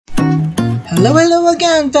Hello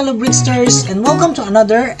again, fellow Bricksters, and welcome to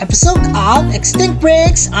another episode of Extinct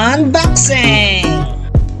Bricks Unboxing!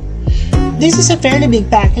 This is a fairly big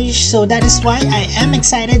package, so that is why I am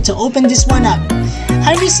excited to open this one up.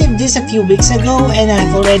 I received this a few weeks ago and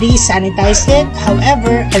I've already sanitized it.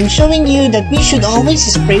 However, I'm showing you that we should always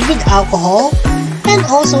spray with alcohol and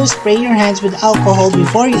also spray your hands with alcohol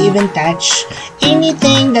before you even touch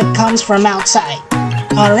anything that comes from outside.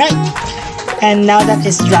 Alright, and now that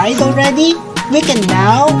it's dried already, we can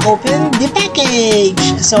now open the package.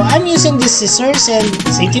 So I'm using the scissors, and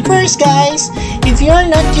safety first, guys. If you are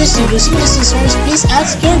not used to using the scissors, please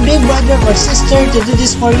ask your big brother or sister to do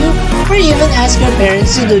this for you, or even ask your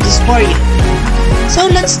parents to do this for you. So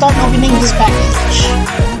let's start opening this package.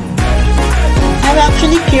 I'm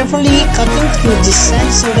actually carefully cutting through this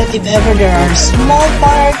side so that if ever there are small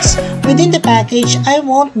parts within the package, I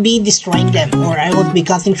won't be destroying them, or I won't be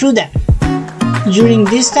cutting through them. During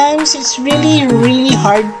these times, it's really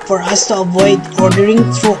hard for us to avoid ordering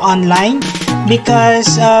through online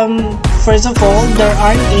because first of all, there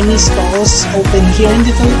aren't any stalls open here in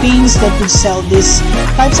the Philippines that would sell these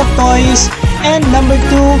types of toys, and number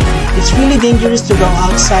two, it's really dangerous to go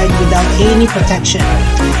outside without any protection.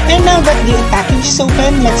 And now that the package is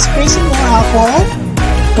open, let's spray some more alcohol.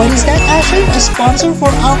 What is that, Asher? A sponsor for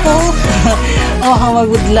alcohol? Oh, how I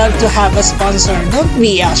would love to have a sponsor, don't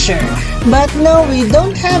we, Asher? But no, we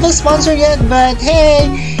don't have a sponsor yet, but hey,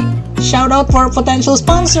 shout out for potential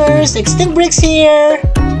sponsors. Extinct Bricks here.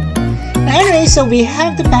 Anyway, so we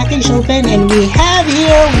have the package open and we have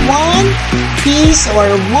here one piece or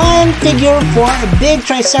one figure for a big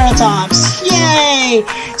Triceratops. Yay!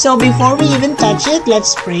 So before we even touch it,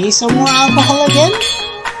 let's spray some more alcohol again.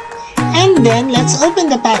 And then let's open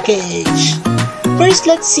the package. First,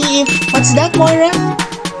 let's see if... What's that, Moira?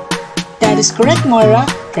 That is correct, Moira.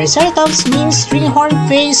 Triceratops means three-horned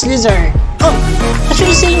face lizard. Oh, I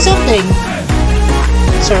should be saying something.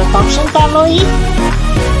 Ceratopsian family?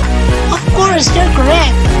 Of course, you're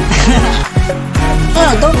correct.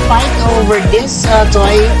 Oh, don't fight over this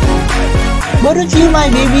toy. Both of you,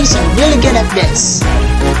 my babies, are really good at this.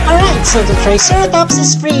 Alright, so the Triceratops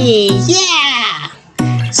is free. Yeah!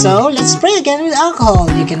 So, let's spray again with alcohol.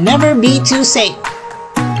 You can never be too safe.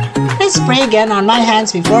 Let's spray again on my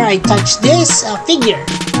hands before I touch this figure.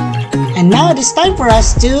 And now it is time for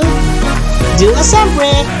us to do a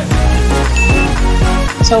sample.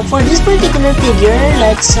 So for this particular figure,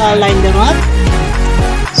 let's line them up.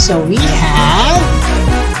 So we have...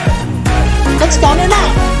 Let's count it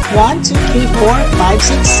out. 1, 2, 3, 4, 5,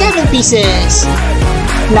 6, 7 pieces.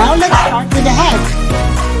 Now let's start with the head.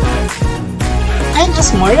 And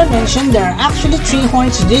as Moira mentioned, there are actually 3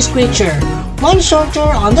 horns to this creature. 1 shorter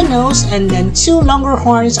on the nose and then 2 longer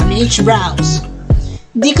horns on each brows.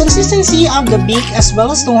 The consistency of the beak as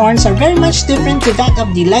well as the horns are very much different to that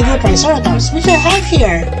of the Lego Triceratops, which I have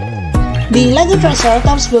here. The Lego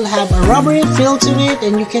Triceratops will have a rubbery feel to it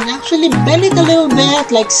and you can actually bend it a little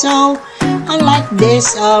bit like so, unlike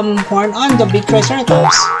this horn on the big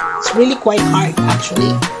Triceratops. It's really quite hard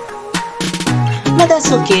actually. But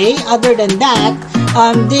that's okay. Other than that,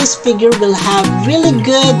 this figure will have really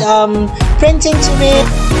good printing to it,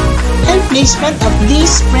 and placement of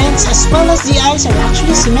these prints as well as the eyes are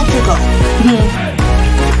actually symmetrical.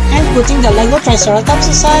 And putting the Lego Triceratops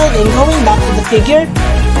aside and going back to the figure.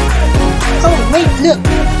 Oh wait, look!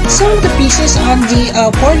 Some of the pieces on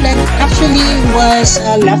the foreleg actually was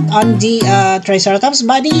left on the Triceratops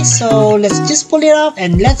body, so let's just pull it off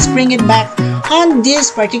and let's bring it back on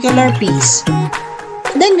this particular piece.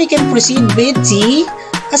 Then we can proceed with the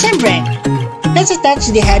assembly. Let's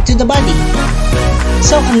attach the head to the body.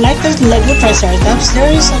 So unlike the Lego Triceratops,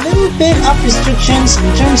 there is a little bit of restrictions in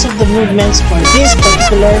terms of the movements for this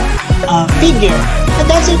particular figure. But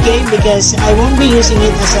that's okay because I won't be using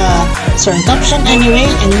it as a Ceratopsian anyway,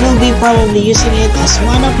 and will be probably using it as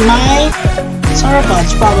one of my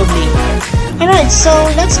sauropods probably. Alright, so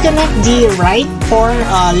let's connect the right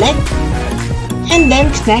foreleg and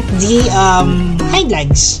then connect the hind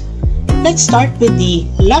legs. Let's start with the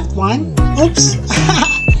left one. Oops.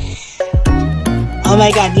 Oh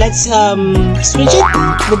my god, let's switch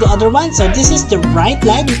it with the other one. So this is the right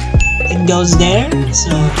leg. It goes there.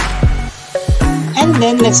 So, and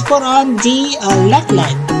then let's put on the left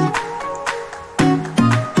leg.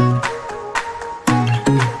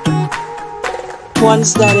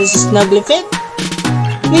 Once that is snugly fit,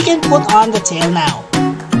 we can put on the tail now.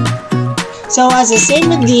 So as the same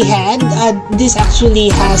with the head, this actually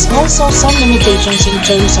has also some limitations in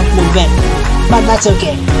terms of movement, but that's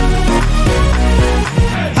okay.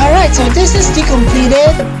 Alright, so this is the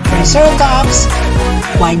completed Triceratops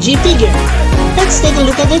YG figure. let's take a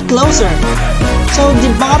look at it closer. So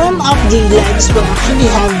the bottom of the legs will actually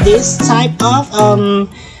have this type of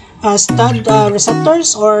stud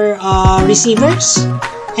receptors or receivers,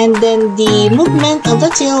 and then the movement of the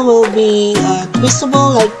tail will be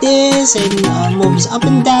twistable like this and moves up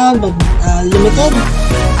and down, but limited,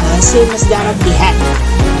 same as that of the head.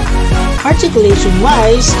 Articulation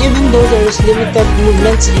wise, even though there is limited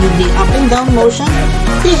movements in the up and down motion,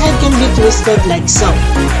 the head can be twisted like so.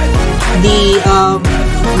 The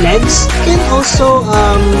legs can also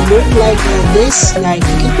move like this, like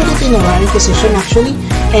you can put it in a running position actually,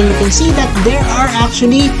 and you can see that there are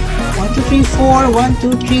actually 1, 2, 3, 4, 1,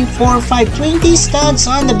 2, 3, 4, 5, 20 studs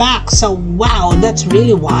on the back. So wow, that's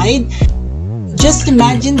really wide. Just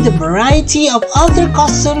imagine the variety of other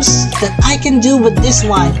costumes that I can do with this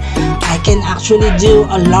one. I can actually do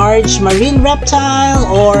a large marine reptile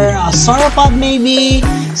or a sauropod maybe.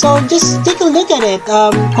 So just take a look at it,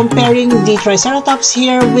 comparing the Triceratops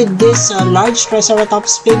here with this large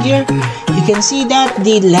Triceratops figure. You can see that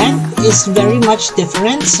the length is very much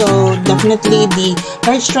different, so definitely the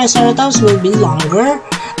large Triceratops will be longer,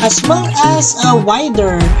 as well as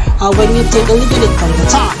wider when you take a look at it from the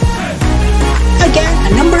top. Again,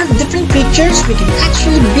 a number of different creatures we can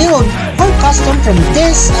actually build or custom from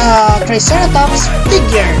this Triceratops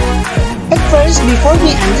figure. But first, before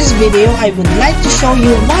we end this video, I would like to show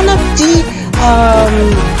you one of the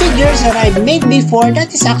figures that I made before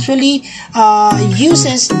that is actually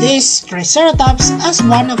uses this Triceratops as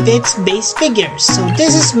one of its base figures. So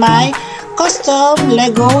this is my custom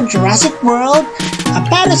Lego Jurassic World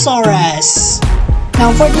Apatosaurus. Now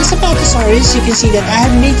for this Apatosaurus, you can see that I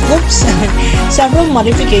have made several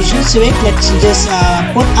modifications to it. Let's just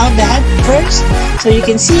put out the head first. So you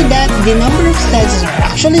can see that the number of studs are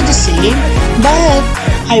actually the same, but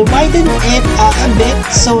I widened it a bit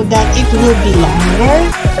so that it will be longer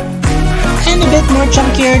and a bit more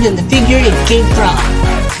chunkier than the figure it came from.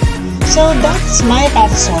 So that's my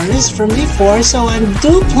Apatosaurus from before, so I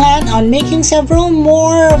do plan on making several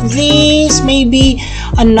more of these, maybe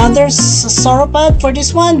another sauropod for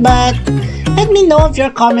this one, but let me know of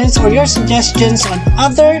your comments or your suggestions on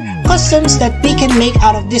other customs that we can make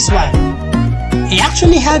out of this one. I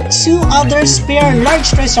actually have 2 other spare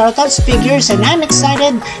large Triceratops figures and I'm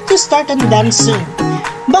excited to start on them soon.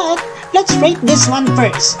 But let's rate this one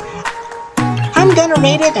first. I'm gonna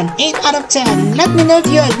rate it an 8 out of 10. Let me know if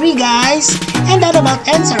you agree, guys. And that about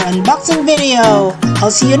ends our unboxing video.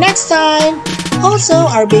 I'll see you next time. Also,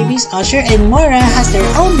 our babies Asher and Moira has their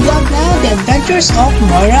own blog now, The Adventures of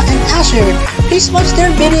Moira and Asher. Please watch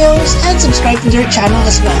their videos and subscribe to their channel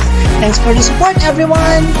as well. Thanks for the support,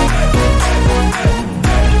 everyone.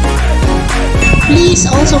 Please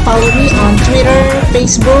also follow me on Twitter,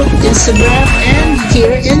 Facebook, Instagram, and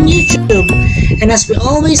here in YouTube. And as we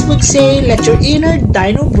always would say, let your inner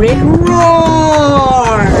dino brain roar!